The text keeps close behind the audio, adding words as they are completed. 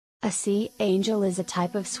A sea angel is a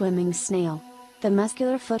type of swimming snail. The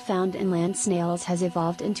muscular foot found in land snails has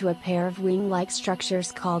evolved into a pair of wing-like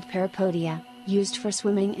structures called parapodia, used for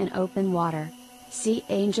swimming in open water. Sea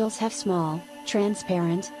angels have small,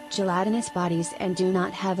 transparent, gelatinous bodies and do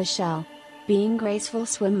not have a shell. Being graceful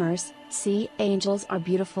swimmers, sea angels are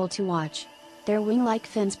beautiful to watch. Their wing-like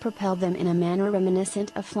fins propel them in a manner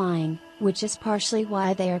reminiscent of flying, which is partially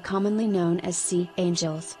why they are commonly known as sea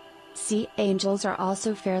angels. Sea angels are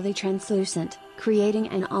also fairly translucent, creating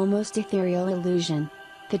an almost ethereal illusion.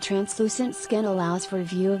 The translucent skin allows for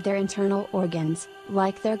view of their internal organs,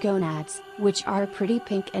 like their gonads, which are a pretty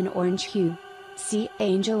pink and orange hue. Sea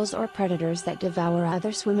angels are predators that devour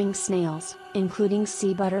other swimming snails, including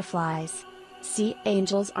sea butterflies. Sea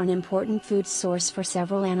angels are an important food source for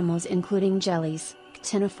several animals including jellies,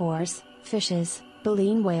 ctenophores, fishes,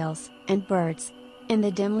 baleen whales, and birds. In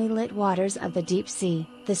the dimly lit waters of the deep sea,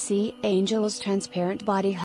 the sea angel's transparent body